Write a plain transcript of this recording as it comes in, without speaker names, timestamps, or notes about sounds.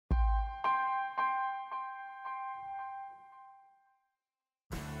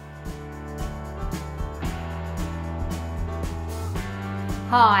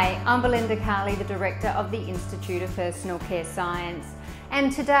Hi, I'm Belinda, the Director of the Institute of Personal Care Science, and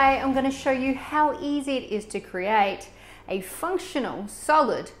today I'm going to show you how easy it is to create a functional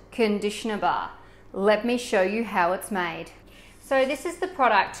solid conditioner bar. Let me show you how it's made. So this is the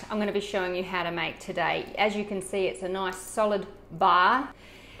product I'm going to be showing you how to make today. As you can see, it's a nice solid bar,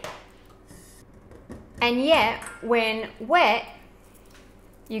 and yet when wet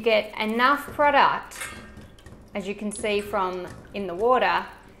you get enough product, as you can see from in the water,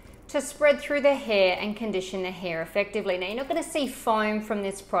 to spread through the hair and condition the hair effectively. Now, you're not going to see foam from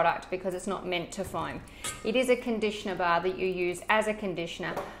this product because it's not meant to foam. It is a conditioner bar that you use as a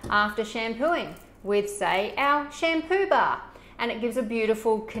conditioner after shampooing with, say, our shampoo bar, and it gives a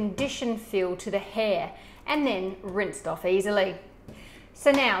beautiful conditioned feel to the hair and then rinsed off easily.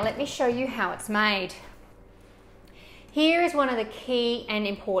 So now let me show you how it's made. Here is one of the key and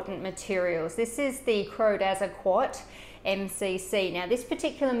important materials. This is the Quat MCC. Now, this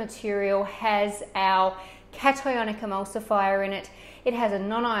particular material has our cationic emulsifier in it. It has a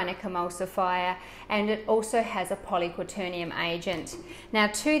non-ionic emulsifier, and it also has a polyquaternium agent. Now,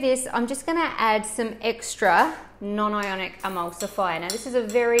 to this, I'm just going to add some extra non-ionic emulsifier. Now, this is a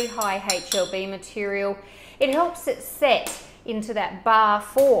very high HLB material. It helps it set into that bar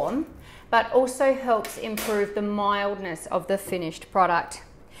form, but also helps improve the mildness of the finished product.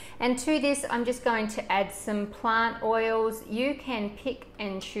 And to this, I'm just going to add some plant oils. You can pick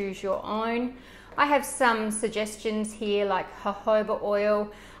and choose your own. I have some suggestions here like jojoba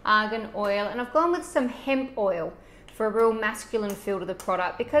oil, argan oil, and I've gone with some hemp oil for a real masculine feel to the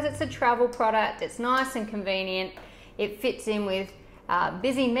product because it's a travel product, it's nice and convenient, it fits in with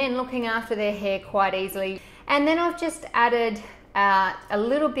busy men looking after their hair quite easily. And then I've just added a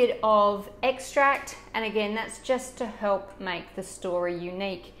little bit of extract, and again, that's just to help make the story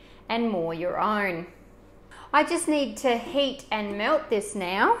unique and more your own. I just need to heat and melt this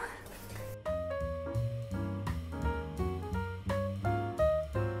now.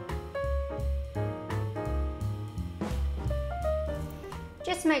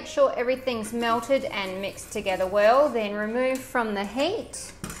 Just make sure everything's melted and mixed together well, then remove from the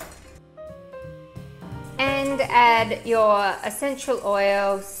heat. And add your essential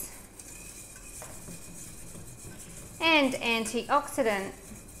oils and antioxidant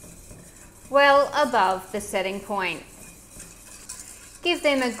well above the setting point. Give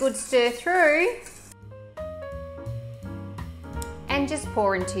them a good stir through and just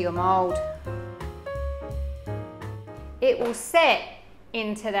pour into your mold. It will set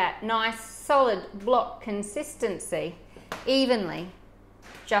into that nice solid block consistency evenly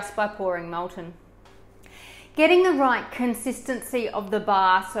just by pouring molten. Getting the right consistency of the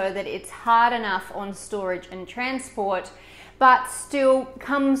bar so that it's hard enough on storage and transport, but still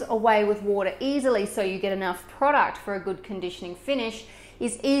comes away with water easily so you get enough product for a good conditioning finish,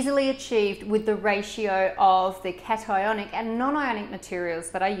 is easily achieved with the ratio of the cationic and non-ionic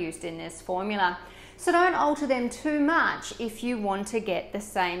materials that I used in this formula. So don't alter them too much if you want to get the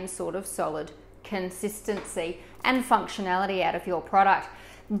same sort of solid consistency and functionality out of your product.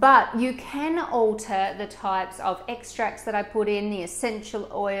 But you can alter the types of extracts that I put in, the essential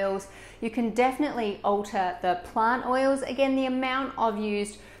oils. You can definitely alter the plant oils. Again, the amount I've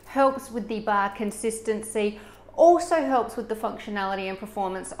used helps with the bar consistency, also helps with the functionality and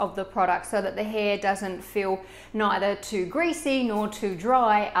performance of the product so that the hair doesn't feel neither too greasy nor too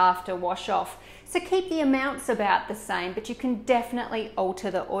dry after wash off. So keep the amounts about the same, but you can definitely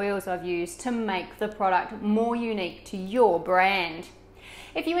alter the oils I've used to make the product more unique to your brand.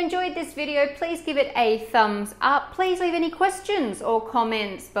 If you enjoyed this video, please give it a thumbs up. Please leave any questions or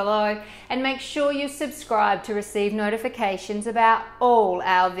comments below, and make sure you subscribe to receive notifications about all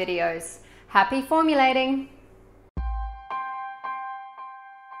our videos. Happy formulating!